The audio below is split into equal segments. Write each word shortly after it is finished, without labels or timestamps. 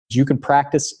You can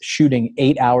practice shooting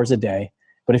 8 hours a day,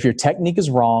 but if your technique is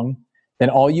wrong, then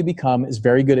all you become is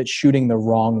very good at shooting the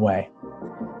wrong way.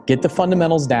 Get the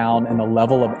fundamentals down and the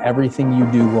level of everything you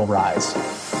do will rise.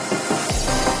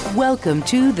 Welcome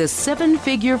to the Seven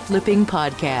Figure Flipping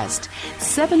Podcast.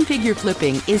 Seven Figure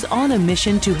Flipping is on a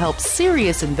mission to help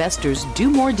serious investors do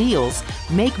more deals,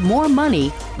 make more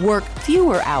money, work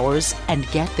fewer hours, and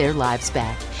get their lives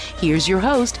back. Here's your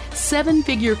host, Seven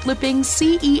Figure Flipping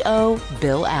CEO,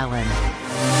 Bill Allen.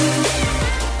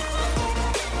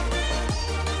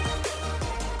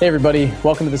 Hey everybody,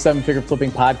 welcome to the Seven Figure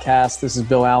Flipping Podcast. This is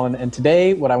Bill Allen, and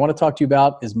today what I want to talk to you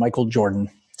about is Michael Jordan.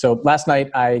 So last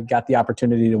night I got the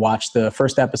opportunity to watch the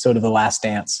first episode of The Last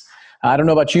Dance. I don't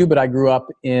know about you, but I grew up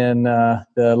in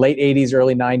the late 80s,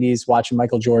 early 90s watching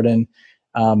Michael Jordan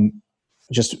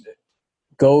just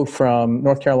go from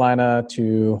North Carolina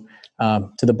to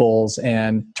the Bulls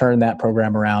and turn that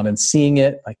program around, and seeing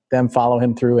it, like them follow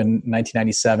him through in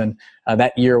 1997.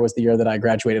 That year was the year that I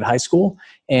graduated high school,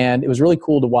 and it was really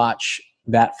cool to watch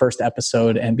that first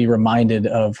episode and be reminded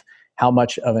of how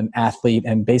much of an athlete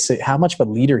and how much of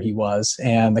a leader he was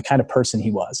and the kind of person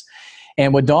he was.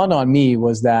 And what dawned on me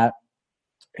was that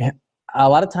a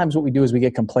lot of times what we do is we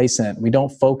get complacent. We don't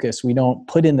focus. We don't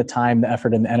put in the time, the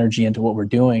effort, and the energy into what we're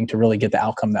doing to really get the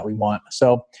outcome that we want.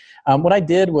 So what I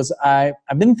did was I've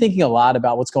been thinking a lot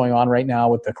about what's going on right now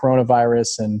with the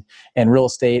coronavirus and real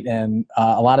estate, and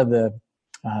a lot of the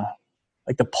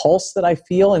the pulse that I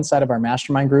feel inside of our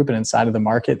mastermind group and inside of the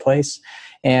marketplace.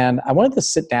 And I wanted to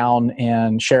sit down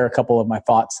and share a couple of my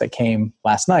thoughts that came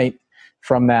last night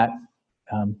from that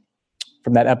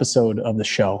episode of the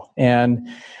show. And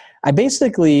I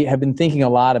basically have been thinking a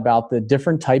lot about the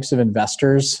different types of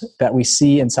investors that we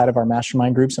see inside of our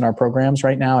mastermind groups and our programs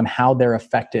right now and how they're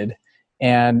affected.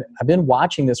 And I've been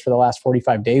watching this for the last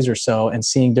 45 days or so and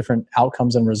seeing different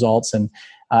outcomes and results and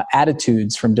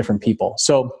attitudes from different people.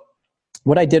 So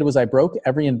what I did was I broke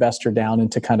every investor down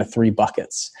into kind of three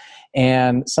buckets.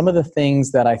 And some of the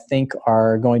things that I think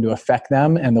are going to affect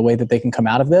them and the way that they can come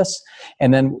out of this.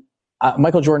 And then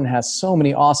Michael Jordan has so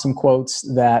many awesome quotes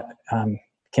that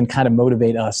can kind of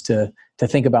motivate us to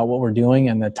think about what we're doing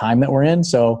and the time that we're in.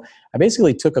 So I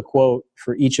basically took a quote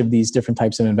for each of these different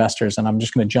types of investors, and I'm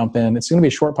just going to jump in. It's going to be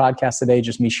a short podcast today,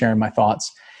 just me sharing my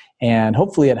thoughts. And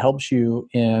hopefully it helps you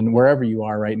in wherever you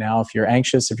are right now. If you're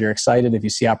anxious, if you're excited, if you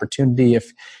see opportunity,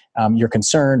 if you're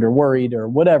concerned or worried or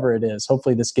whatever it is,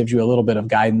 hopefully this gives you a little bit of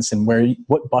guidance in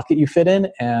what bucket you fit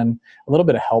in, and a little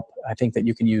bit of help, I think, that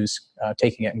you can use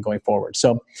taking it and going forward.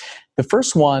 So the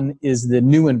first one is the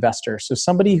new investor. So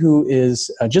somebody who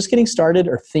is just getting started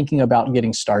or thinking about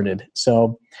getting started.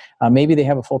 So maybe they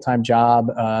have a full-time job,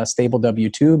 stable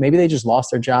W-2. Maybe they just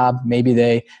lost their job. Maybe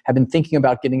they have been thinking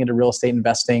about getting into real estate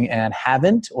investing and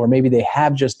haven't, or maybe they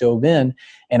have just dove in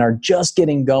and are just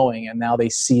getting going, and now they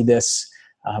see this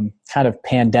kind of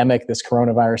pandemic, this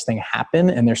coronavirus thing happen,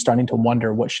 and they're starting to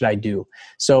wonder, what should I do?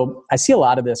 So I see a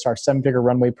lot of this, our 7-figure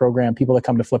runway program, people that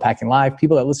come to Flip Hacking Live,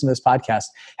 people that listen to this podcast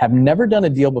have never done a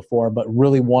deal before, but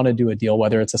really want to do a deal,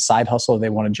 whether it's a side hustle or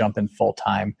they want to jump in full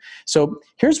time. So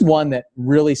here's one that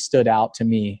really stood out to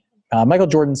me. Michael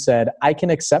Jordan said, "I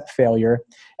can accept failure.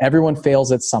 Everyone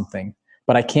fails at something,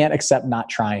 but I can't accept not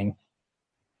trying."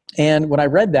 And when I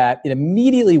read that, it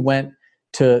immediately went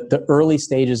to the early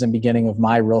stages and beginning of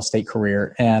my real estate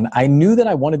career. And I knew that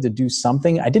I wanted to do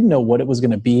something. I didn't know what it was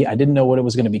going to be. I didn't know what it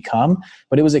was going to become,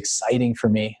 but it was exciting for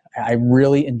me. I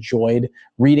really enjoyed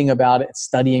reading about it,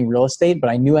 studying real estate, but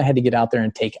I knew I had to get out there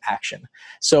and take action.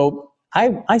 So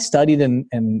I studied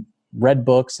and read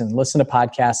books and listened to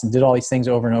podcasts and did all these things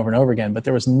over and over and over again, but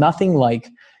there was nothing like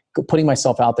putting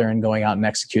myself out there and going out and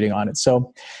executing on it.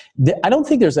 So I don't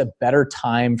think there's a better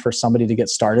time for somebody to get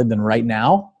started than right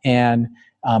now. And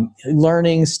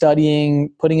learning,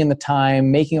 studying, putting in the time,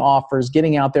 making offers,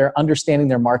 getting out there, understanding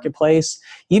their marketplace,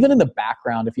 even in the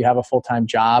background, if you have a full-time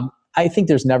job, I think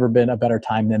there's never been a better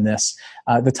time than this.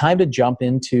 The time to jump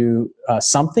into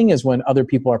something is when other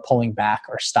people are pulling back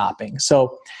or stopping.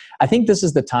 So I think this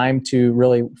is the time to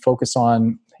really focus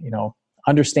on,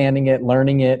 understanding it,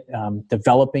 learning it,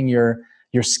 developing your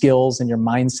skills and your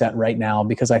mindset right now,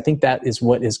 because I think that is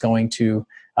what is going to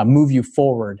move you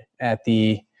forward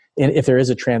if there is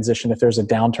a transition, if there's a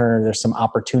downturn, or there's some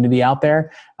opportunity out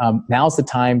there. Now's the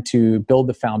time to build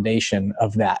the foundation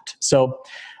of that. So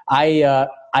I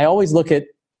always look at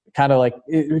kind of like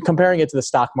comparing it to the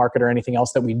stock market or anything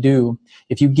else that we do,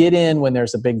 if you get in when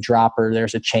there's a big drop or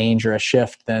there's a change or a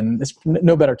shift, then it's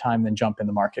no better time than jump in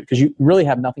the market because you really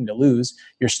have nothing to lose.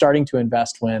 You're starting to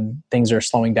invest when things are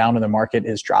slowing down and the market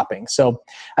is dropping. So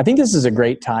I think this is a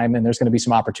great time, and there's going to be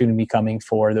some opportunity coming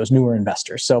for those newer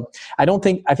investors. So I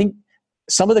think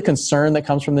some of the concern that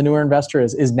comes from the newer investor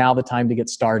is now the time to get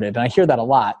started. And I hear that a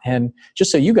lot. And just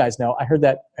so you guys know, I heard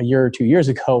that a year or 2 years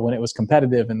ago when it was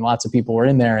competitive and lots of people were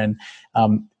in there, and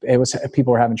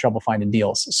people were having trouble finding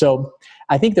deals. So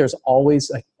I think there's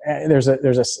always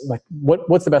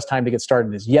what's the best time to get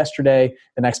started is yesterday.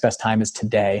 The next best time is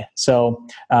today. So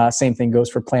same thing goes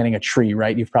for planting a tree,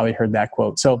 right? You've probably heard that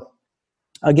quote. So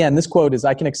again, this quote is,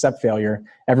 I can accept failure.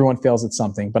 Everyone fails at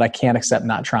something, but I can't accept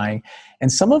not trying.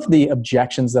 And some of the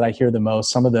objections that I hear the most,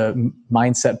 some of the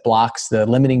mindset blocks, the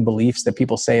limiting beliefs that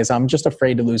people say is, I'm just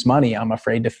afraid to lose money. I'm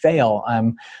afraid to fail.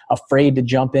 I'm afraid to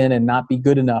jump in and not be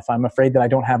good enough. I'm afraid that I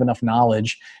don't have enough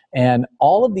knowledge. And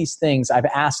all of these things I've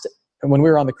asked, when we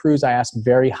were on the cruise, I asked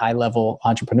very high-level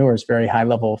entrepreneurs, very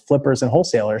high-level flippers and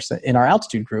wholesalers in our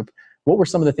altitude group, what were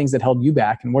some of the things that held you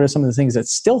back, and what are some of the things that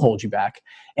still hold you back?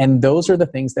 And those are the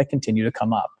things that continue to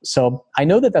come up. So I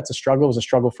know that that's a struggle. It was a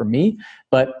struggle for me,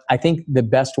 but I think the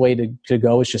best way to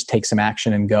go is just take some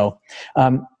action and go.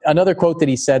 Another quote that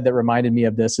he said that reminded me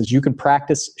of this is, you can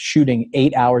practice shooting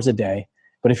 8 hours a day,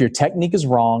 but if your technique is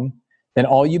wrong, then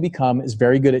all you become is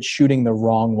very good at shooting the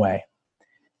wrong way.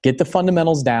 Get the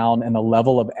fundamentals down and the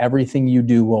level of everything you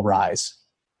do will rise.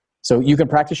 So you can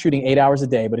practice shooting 8 hours a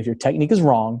day, but if your technique is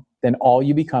wrong, then all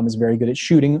you become is very good at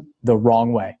shooting the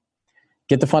wrong way.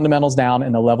 Get the fundamentals down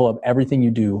and the level of everything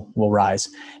you do will rise.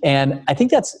 And I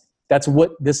think that's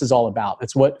what this is all about.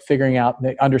 It's what figuring out,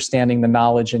 understanding the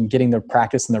knowledge and getting the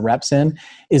practice and the reps in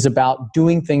is about,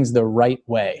 doing things the right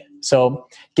way. So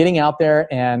getting out there,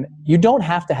 and you don't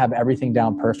have to have everything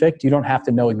down perfect. You don't have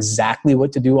to know exactly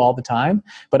what to do all the time,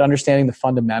 but understanding the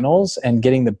fundamentals and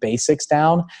getting the basics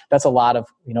down, that's a lot of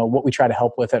what we try to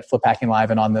help with at Flip Hacking Live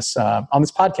and on this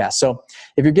podcast. So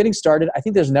if you're getting started, I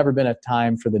think there's never been a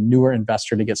time for the newer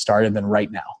investor to get started than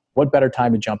right now. What better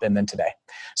time to jump in than today?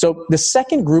 So the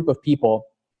second group of people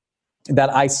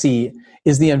that I see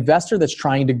is the investor that's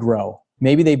trying to grow.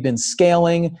 Maybe they've been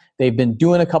scaling, they've been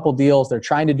doing a couple deals, they're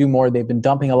trying to do more, they've been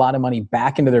dumping a lot of money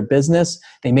back into their business,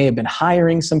 they may have been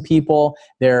hiring some people,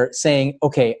 they're saying,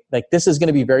 okay, like this is going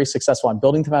to be very successful, I'm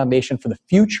building the foundation for the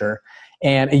future,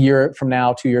 and a year from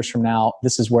now, 2 years from now,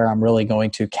 this is where I'm really going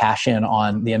to cash in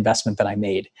on the investment that I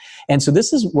made. And so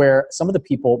this is where some of the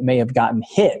people may have gotten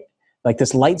hit, like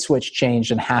this light switch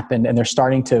changed and happened, and they're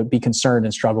starting to be concerned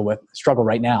and struggle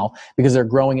right now because they're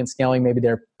growing and scaling. Maybe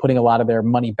they're putting a lot of their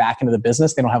money back into the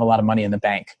business. They don't have a lot of money in the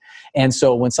bank. And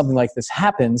so when something like this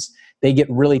happens, they get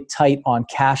really tight on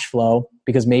cash flow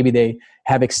because maybe they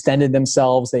have extended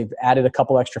themselves. They've added a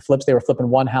couple extra flips. They were flipping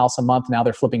one house a month. Now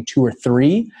they're flipping 2 or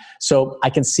 3. So I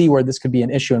can see where this could be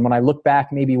an issue. And when I look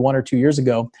back maybe 1 or 2 years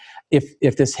ago,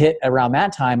 if this hit around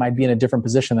that time, I'd be in a different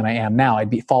position than I am now. I'd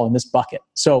be fall in this bucket.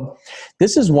 So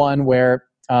this is one where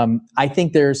I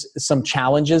think there's some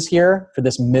challenges here for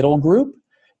this middle group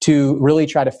to really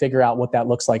try to figure out what that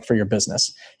looks like for your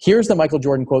business. Here's the Michael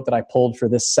Jordan quote that I pulled for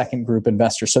this second group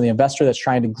investor. So the investor that's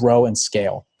trying to grow and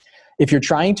scale. If you're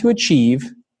trying to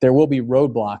achieve, there will be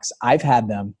roadblocks. I've had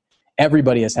them.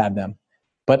 Everybody has had them.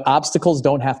 But obstacles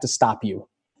don't have to stop you.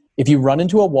 If you run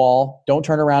into a wall, don't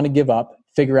turn around and give up.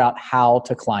 Figure out how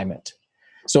to climb it.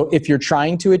 So if you're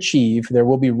trying to achieve, there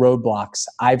will be roadblocks.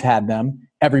 I've had them.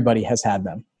 Everybody has had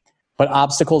them. But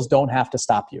obstacles don't have to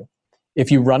stop you.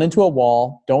 If you run into a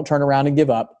wall, don't turn around and give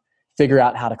up. Figure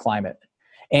out how to climb it.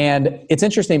 And it's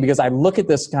interesting because I look at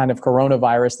this kind of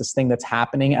coronavirus, this thing that's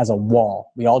happening, as a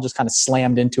wall. We all just kind of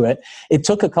slammed into it. It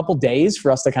took a couple days for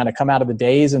us to kind of come out of the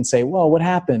daze and say, whoa, what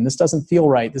happened? This doesn't feel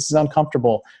right. This is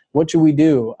uncomfortable. What should we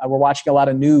do? We're watching a lot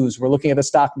of news. We're looking at the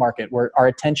stock market where our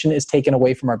attention is taken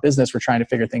away from our business. We're trying to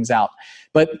figure things out.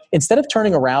 But instead of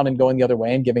turning around and going the other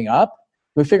way and giving up,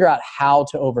 we figure out how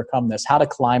to overcome this, how to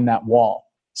climb that wall.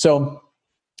 So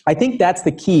I think that's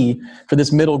the key for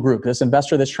this middle group, this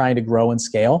investor that's trying to grow and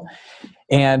scale,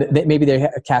 and that maybe they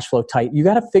have cash flow tight. You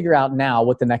got to figure out now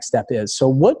what the next step is. So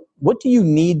what do you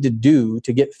need to do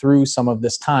to get through some of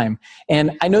this time?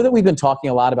 And I know that we've been talking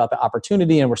a lot about the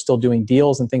opportunity and we're still doing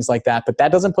deals and things like that, but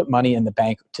that doesn't put money in the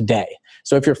bank today.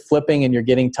 So if you're flipping and you're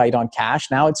getting tight on cash,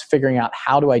 now it's figuring out,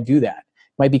 how do I do that?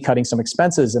 might be cutting some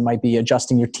expenses. It might be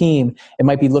adjusting your team. It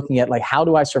might be looking at like, how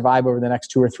do I survive over the next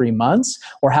 2 or 3 months?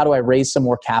 Or how do I raise some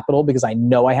more capital because I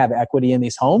know I have equity in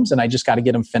these homes and I just got to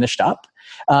get them finished up.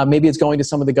 Maybe it's going to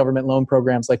some of the government loan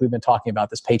programs like we've been talking about,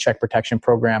 this Paycheck Protection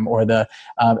Program or the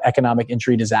Economic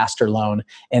Injury Disaster Loan,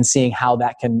 and seeing how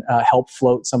that can help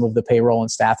float some of the payroll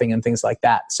and staffing and things like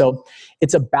that. So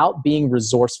it's about being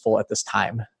resourceful at this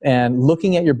time and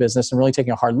looking at your business and really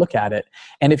taking a hard look at it.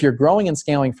 And if you're growing and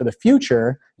scaling for the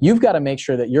future, you've got to make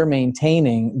sure that you're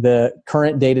maintaining the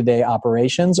current day-to-day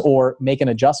operations or make an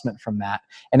adjustment from that.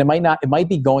 And it might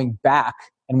be going back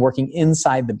and working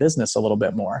inside the business a little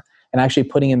bit more and actually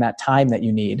putting in that time that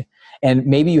you need. And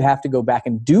maybe you have to go back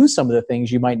and do some of the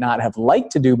things you might not have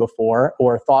liked to do before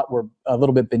or thought were a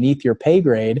little bit beneath your pay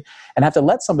grade, and have to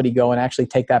let somebody go and actually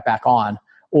take that back on,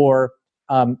 or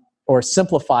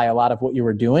simplify a lot of what you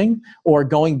were doing, or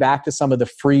going back to some of the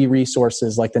free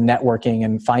resources like the networking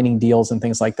and finding deals and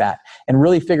things like that, and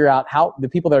really figure out how the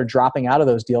people that are dropping out of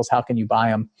those deals, how can you buy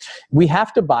them? We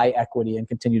have to buy equity and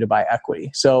continue to buy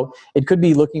equity. So it could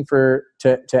be looking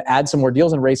to add some more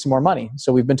deals and raise some more money.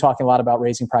 So we've been talking a lot about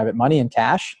raising private money and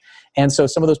cash. And so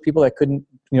some of those people that couldn't,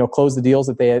 close the deals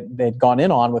that they had gone in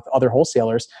on with other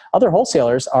wholesalers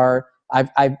are,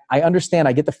 I understand,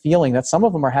 I get the feeling that some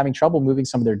of them are having trouble moving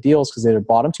some of their deals because they either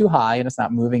bought them too high and it's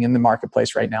not moving in the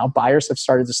marketplace right now. Buyers have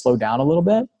started to slow down a little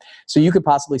bit. So you could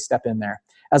possibly step in there.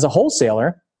 As a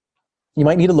wholesaler, you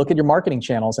might need to look at your marketing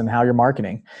channels and how you're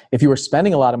marketing. If you were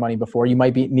spending a lot of money before, you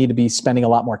might need to be spending a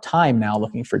lot more time now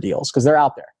looking for deals because they're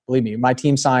out there. Believe me, my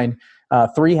team signed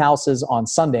 3 houses on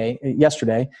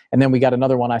yesterday, and then we got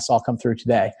another one I saw come through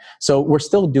today. So we're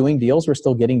still doing deals. We're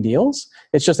still getting deals.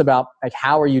 It's just about like,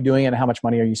 how are you doing it and how much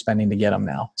money are you spending to get them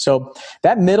now? So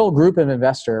that middle group of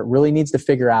investor really needs to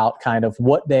figure out kind of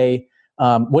what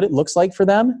it looks like for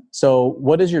them. So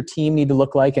what does your team need to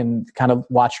look like, and kind of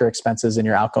watch your expenses and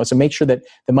your outgoings. So make sure that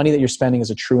the money that you're spending is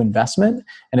a true investment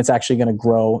and it's actually going to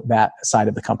grow that side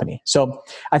of the company. So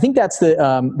I think that's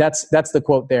the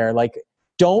quote there. Like,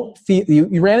 don't feel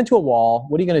you ran into a wall.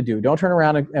 What are you going to do? Don't turn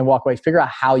around and walk away. Figure out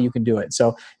how you can do it.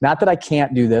 So not that I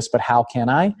can't do this, but how can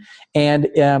I? And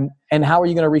how are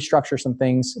you going to restructure some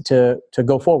things to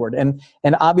go forward? And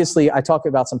obviously, I talk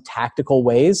about some tactical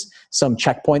ways, some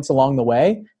checkpoints along the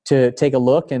way to take a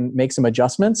look and make some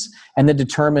adjustments, and then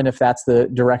determine if that's the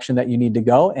direction that you need to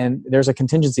go. And there's a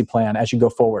contingency plan as you go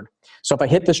forward. So if I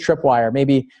hit this tripwire,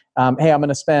 maybe, hey, I'm going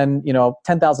to spend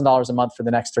 $10,000 a month for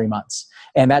the next 3 months,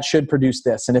 and that should produce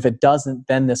this. And if it doesn't,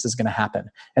 then this is going to happen.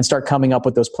 And start coming up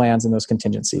with those plans and those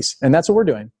contingencies. And that's what we're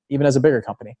doing, even as a bigger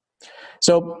company.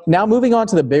 So now moving on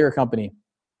to the bigger company.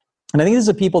 And I think this is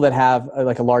the people that have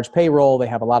like a large payroll. They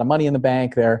have a lot of money in the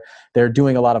bank. They're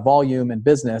doing a lot of volume and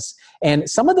business. And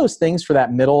some of those things for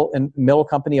that middle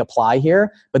company apply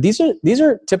here. But these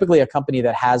are typically a company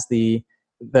that has the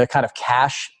kind of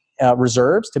cash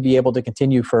reserves to be able to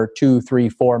continue for 2, 3,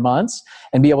 4 months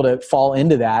and be able to fall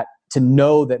into that, to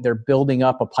know that they're building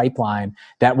up a pipeline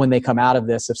that when they come out of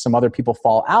this, if some other people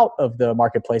fall out of the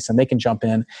marketplace, and they can jump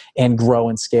in and grow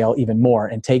and scale even more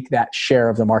and take that share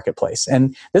of the marketplace.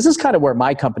 And this is kind of where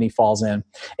my company falls in.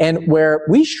 And where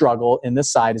we struggle in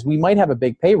this side is we might have a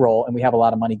big payroll and we have a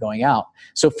lot of money going out.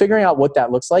 So figuring out what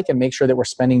that looks like and make sure that we're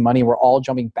spending money, we're all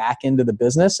jumping back into the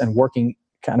business and working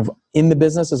kind of in the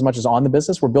business as much as on the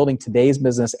business. We're building today's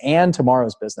business and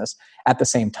tomorrow's business at the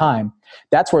same time.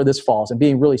 That's where this falls, and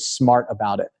being really smart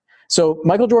about it. So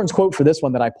Michael Jordan's quote for this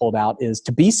one that I pulled out is,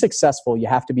 to be successful, you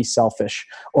have to be selfish,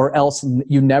 or else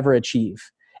you never achieve.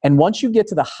 And once you get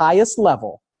to the highest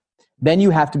level, then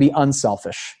you have to be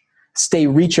unselfish. Stay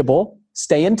reachable,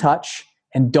 stay in touch,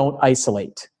 and don't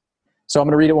isolate. So I'm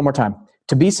going to read it one more time.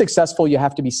 To be successful, you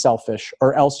have to be selfish,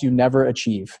 or else you never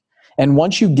achieve. And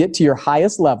once you get to your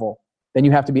highest level, then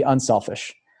you have to be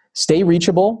unselfish. Stay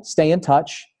reachable, stay in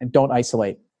touch, and don't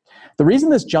isolate. The reason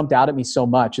this jumped out at me so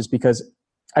much is because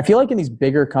I feel like in these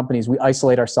bigger companies, we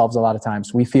isolate ourselves a lot of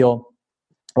times. We feel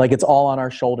like it's all on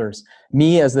our shoulders.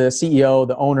 Me as the CEO,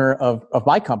 the owner of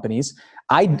my companies,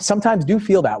 I sometimes do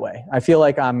feel that way. I feel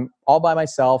like I'm all by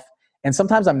myself, and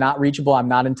sometimes I'm not reachable, I'm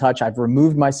not in touch. I've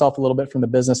removed myself a little bit from the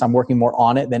business. I'm working more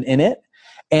on it than in it.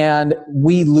 And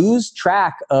we lose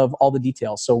track of all the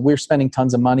details. So we're spending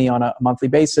tons of money on a monthly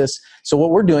basis. So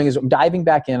what we're doing is I'm diving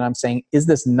back in. I'm saying, is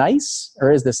this nice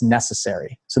or is this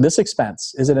necessary? So this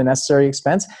expense, is it a necessary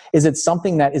expense? Is it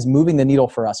something that is moving the needle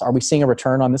for us? Are we seeing a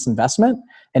return on this investment?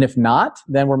 And if not,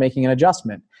 then we're making an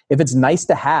adjustment. If it's nice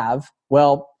to have,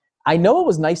 well, I know it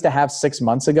was nice to have 6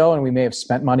 months ago, and we may have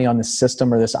spent money on this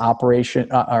system or this operation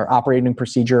or operating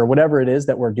procedure or whatever it is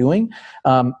that we're doing,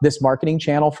 this marketing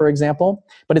channel, for example,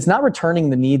 but it's not returning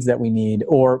the needs that we need.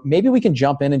 Or maybe we can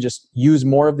jump in and just use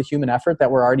more of the human effort that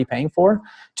we're already paying for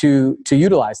to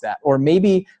utilize that. Or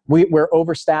maybe we're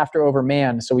overstaffed or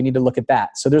overmanned, so we need to look at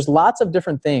that. So there's lots of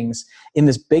different things in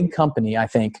this big company, I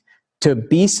think, to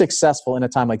be successful in a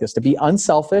time like this, to be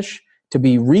unselfish, to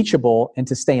be reachable, and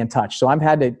to stay in touch. So I've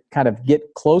had to kind of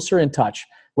get closer in touch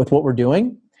with what we're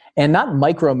doing and not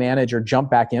micromanage or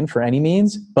jump back in for any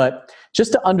means, but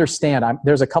just to understand,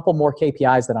 there's a couple more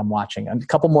KPIs that I'm watching, a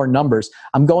couple more numbers.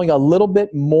 I'm going a little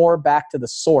bit more back to the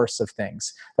source of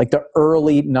things, like the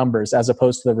early numbers, as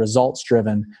opposed to the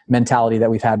results-driven mentality that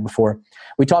we've had before.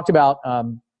 We talked about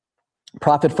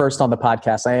Profit First on the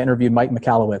podcast. I interviewed Mike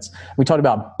Michalowicz. We talked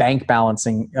about bank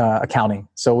balancing accounting.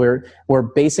 So we're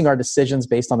basing our decisions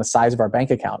based on the size of our bank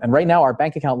account. And right now our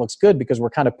bank account looks good because we're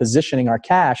kind of positioning our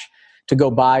cash to go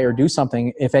buy or do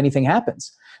something if anything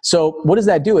happens. So what does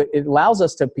that do? It allows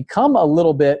us to become a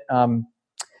little bit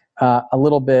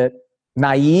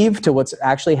naive to what's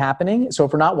actually happening. So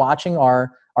if we're not watching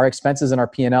our expenses and our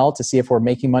P&L to see if we're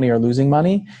making money or losing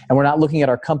money, and we're not looking at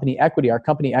our company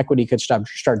equity could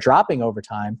start dropping over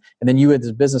time, and then you as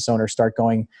a business owner start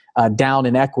going down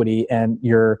in equity, and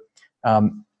you're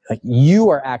you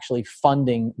are actually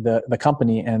funding the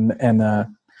company and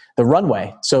the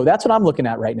runway. So that's what I'm looking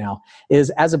at right now, is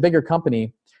as a bigger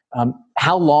company,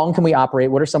 how long can we operate?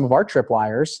 What are some of our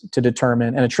tripwires to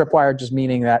determine? And a tripwire just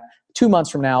meaning that 2 months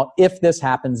from now, if this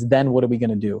happens, then what are we going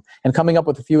to do? And coming up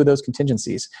with a few of those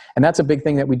contingencies. And that's a big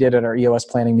thing that we did at our EOS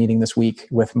planning meeting this week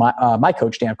with my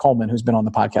coach, Dan Coleman, who's been on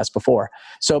the podcast before.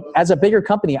 So as a bigger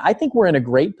company, I think we're in a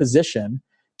great position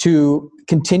to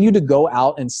continue to go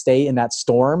out and stay in that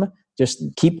storm, just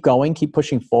keep going, keep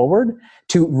pushing forward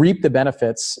to reap the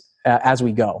benefits as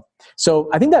we go. So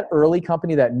I think that early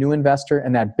company, that new investor,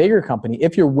 and that bigger company,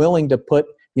 if you're willing to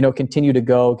continue to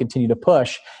go, continue to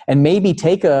push, and maybe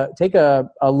take a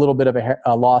little bit of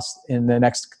a loss in the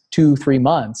next 2-3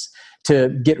 months to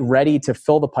get ready to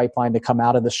fill the pipeline to come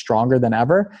out of this stronger than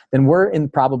ever, then we're in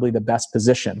probably the best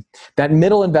position. That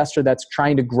middle investor that's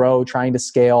trying to grow, trying to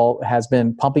scale, has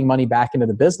been pumping money back into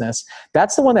the business,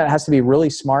 that's the one that has to be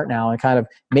really smart now and kind of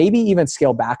maybe even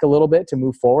scale back a little bit to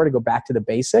move forward, to go back to the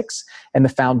basics and the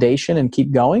foundation and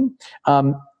keep going.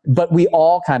 But we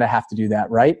all kind of have to do that,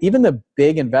 right? Even the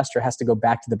big investor has to go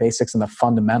back to the basics and the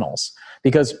fundamentals,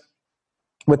 because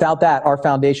without that, our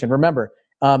foundation, remember,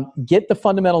 get the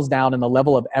fundamentals down and the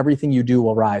level of everything you do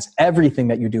will rise. Everything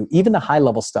that you do, even the high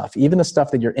level stuff, even the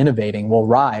stuff that you're innovating will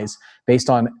rise based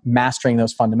on mastering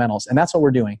those fundamentals. And that's what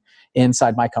we're doing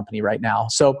inside my company right now.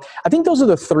 So I think those are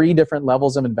the 3 different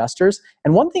levels of investors.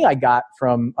 And one thing I got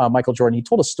from Michael Jordan, he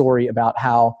told a story about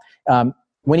how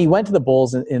when he went to the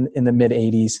Bulls in the mid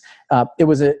 80s, it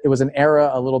was an era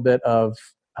a little bit of,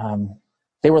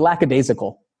 they were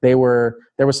lackadaisical. There were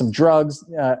some drugs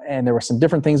and there were some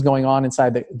different things going on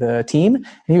inside the team. And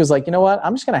he was like, you know what?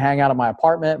 I'm just going to hang out at my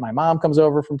apartment. My mom comes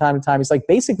over from time to time. He's like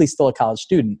basically still a college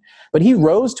student. But he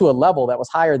rose to a level that was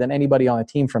higher than anybody on the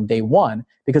team from day one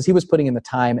because he was putting in the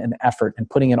time and the effort and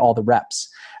putting in all the reps.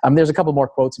 There's a couple more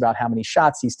quotes about how many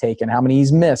shots he's taken, how many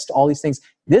he's missed, all these things.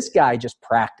 This guy just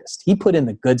practiced. He put in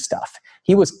the good stuff.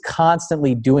 He was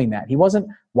constantly doing that. He wasn't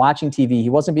watching TV. He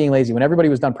wasn't being lazy. When everybody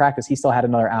was done practice, he still had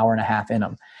another hour and a half in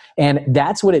him. And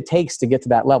that's what it takes to get to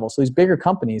that level. So these bigger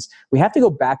companies, we have to go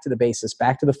back to the basics,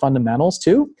 back to the fundamentals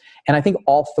too. And I think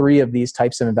all 3 of these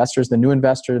types of investors, the new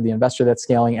investor, the investor that's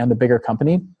scaling, and the bigger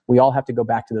company, we all have to go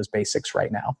back to those basics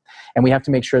right now. And we have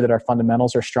to make sure that our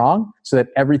fundamentals are strong so that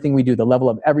everything we do, the level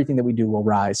of everything that we do will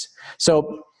rise.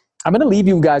 So I'm going to leave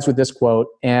you guys with this quote.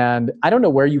 And I don't know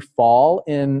where you fall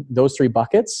in those 3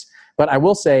 buckets, but I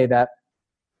will say that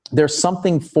there's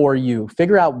something for you.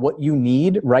 Figure out what you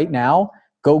need right now.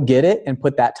 Go get it and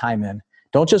put that time in.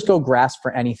 Don't just go grasp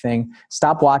for anything.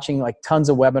 Stop watching like tons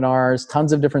of webinars,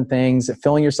 tons of different things,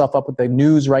 filling yourself up with the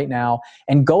news right now,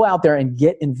 and go out there and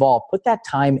get involved. Put that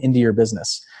time into your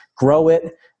business. Grow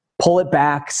it, pull it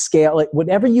back, scale it,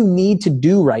 whatever you need to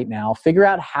do right now. Figure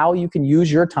out how you can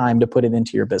use your time to put it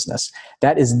into your business.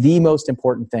 That is the most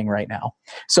important thing right now.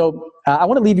 So I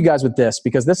want to leave you guys with this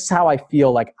because this is how I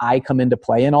feel like I come into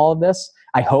play in all of this.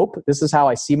 I hope this is how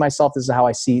I see myself. This is how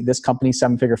I see this company,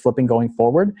 7-Figure Flipping, going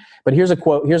forward. But here's a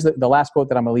quote. Here's the last quote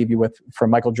that I'm going to leave you with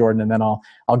from Michael Jordan, and then I'll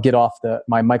get off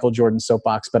my Michael Jordan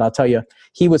soapbox. But I'll tell you,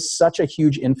 he was such a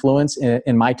huge influence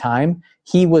in my time.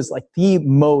 He was like the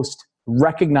most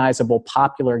recognizable,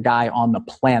 popular guy on the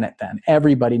planet then.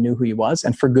 Everybody knew who he was,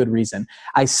 and for good reason.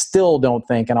 I still don't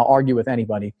think, and I'll argue with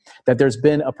anybody, that there's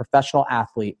been a professional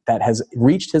athlete that has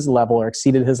reached his level or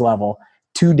exceeded his level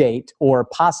to date, or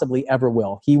possibly ever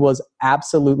will. He was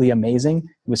absolutely amazing.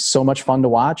 It was so much fun to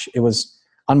watch. It was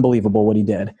unbelievable what he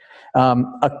did.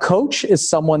 A coach is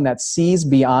someone that sees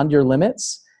beyond your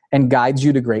limits and guides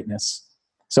you to greatness.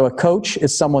 So a coach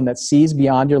is someone that sees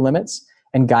beyond your limits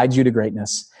and guides you to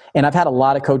greatness. And I've had a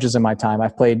lot of coaches in my time.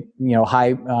 I've played,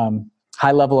 high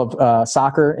level of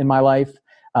soccer in my life.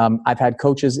 I've had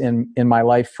coaches in my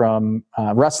life, from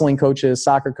wrestling coaches,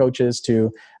 soccer coaches,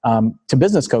 to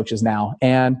business coaches now.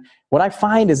 And what I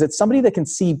find is it's somebody that can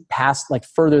see past, like,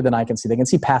 further than I can see. They can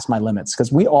see past my limits,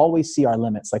 because we always see our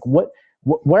limits. Like,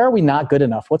 where are we not good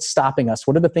enough? What's stopping us?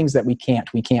 What are the things that we can't?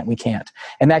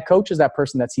 And that coach is that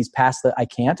person that sees past the I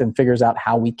can't and figures out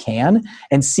how we can,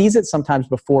 and sees it sometimes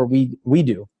before we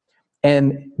do.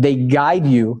 And they guide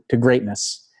you to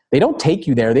greatness. They don't take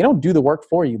you there. They don't do the work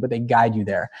for you, but they guide you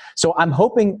there. So I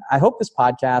hope this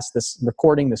podcast, this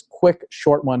recording, this quick,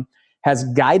 short one, has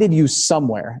guided you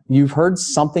somewhere. You've heard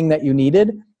something that you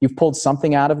needed. You've pulled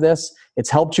something out of this. It's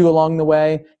helped you along the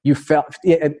way. You felt,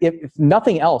 if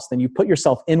nothing else, then you put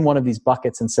yourself in one of these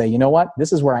buckets and say, you know what?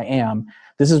 This is where I am.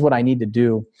 This is what I need to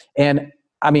do. And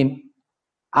I mean,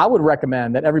 I would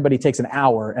recommend that everybody takes an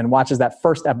hour and watches that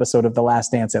first episode of The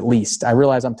Last Dance at least. I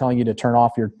realize I'm telling you to turn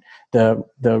off the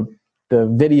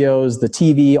videos, the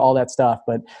TV, all that stuff,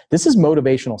 but this is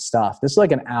motivational stuff. This is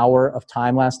like an hour of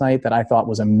time last night that I thought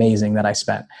was amazing that I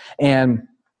spent. And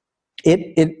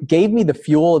it gave me the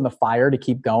fuel and the fire to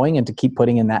keep going and to keep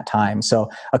putting in that time. So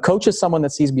a coach is someone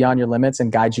that sees beyond your limits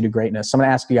and guides you to greatness. So I'm going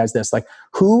to ask you guys this, like,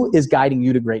 who is guiding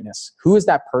you to greatness? Who is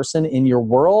that person in your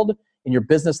world, in your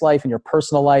business life, in your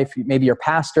personal life, maybe your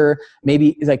pastor,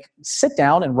 maybe, like, sit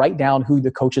down and write down who the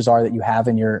coaches are that you have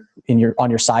on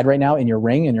your side right now, in your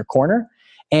ring, in your corner,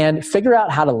 and figure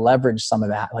out how to leverage some of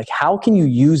that. Like, how can you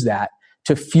use that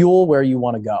to fuel where you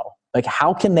want to go? Like,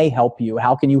 how can they help you?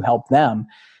 How can you help them?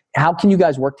 How can you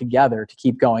guys work together to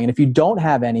keep going? And if you don't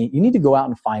have any, you need to go out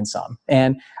and find some.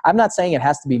 And I'm not saying it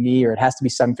has to be me or it has to be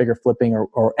 7-figure flipping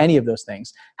or any of those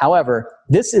things. However,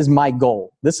 this is my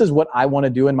goal. This is what I want to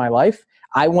do in my life.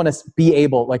 I want to be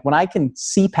able, like, when I can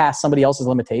see past somebody else's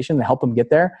limitation and help them get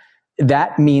there,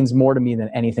 that means more to me than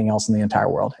anything else in the entire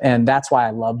world. And that's why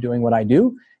I love doing what I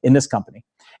do in this company.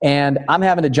 And I'm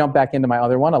having to jump back into my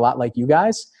other one, a lot like you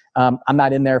guys. I'm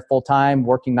not in there full time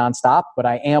working nonstop, but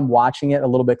I am watching it a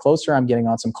little bit closer. I'm getting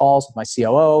on some calls with my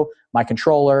COO, my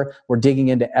controller. We're digging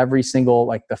into every single,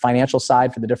 like, the financial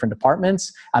side for the different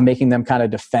departments. I'm making them kind of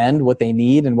defend what they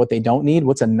need and what they don't need,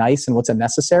 what's a nice and what's a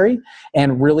necessary,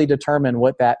 and really determine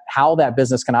how that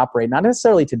business can operate, not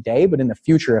necessarily today, but in the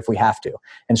future if we have to,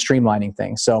 and streamlining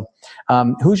things. So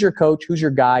who's your coach? Who's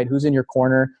your guide? Who's in your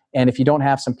corner? And if you don't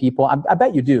have some people, I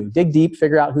bet you do. Dig deep,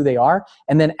 figure out who they are.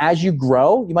 And then as you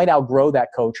grow, you might outgrow that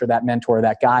coach or that mentor or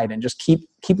that guide, and just keep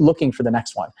looking for the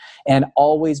next one. And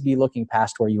always be looking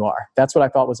past where you are. That's what I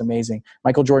thought was amazing.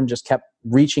 Michael Jordan just kept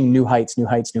reaching new heights.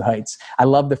 I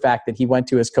love the fact that he went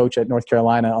to his coach at North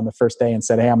Carolina on the first day and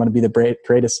said, hey, I'm going to be the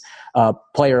greatest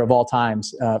player of all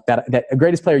times, that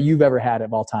greatest player you've ever had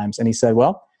of all times. And he said,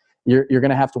 well, you're going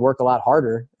to have to work a lot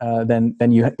harder than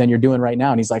you're doing right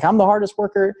now. And he's like, I'm the hardest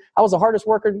worker. I was the hardest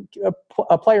worker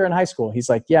player in high school. He's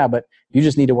like, yeah, but you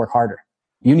just need to work harder.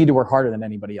 You need to work harder than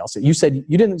anybody else. You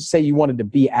didn't say you wanted to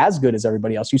be as good as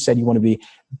everybody else. You said you want to be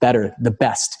better, the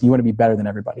best. You want to be better than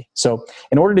everybody. So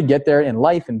in order to get there in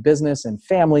life and business and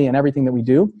family and everything that we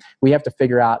do, we have to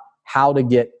figure out how to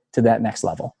get to that next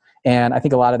level. And I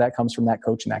think a lot of that comes from that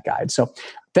coach and that guide. So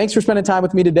thanks for spending time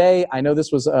with me today. I know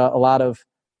this was a lot of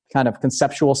kind of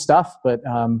conceptual stuff, but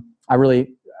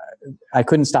I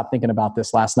couldn't stop thinking about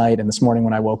this last night and this morning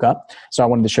when I woke up. So I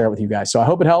wanted to share it with you guys. So I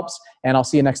hope it helps, and I'll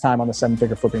see you next time on the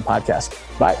 7-Figure Flipping Podcast.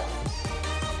 Bye.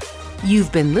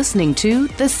 You've been listening to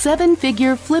the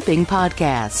 7-Figure Flipping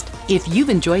Podcast. If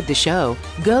you've enjoyed the show,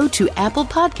 go to Apple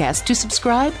Podcasts to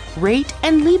subscribe, rate,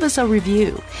 and leave us a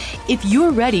review. If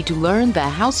you're ready to learn the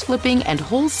house flipping and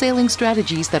wholesaling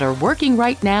strategies that are working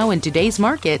right now in today's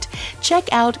market,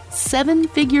 check out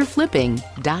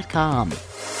 7figureflipping.com.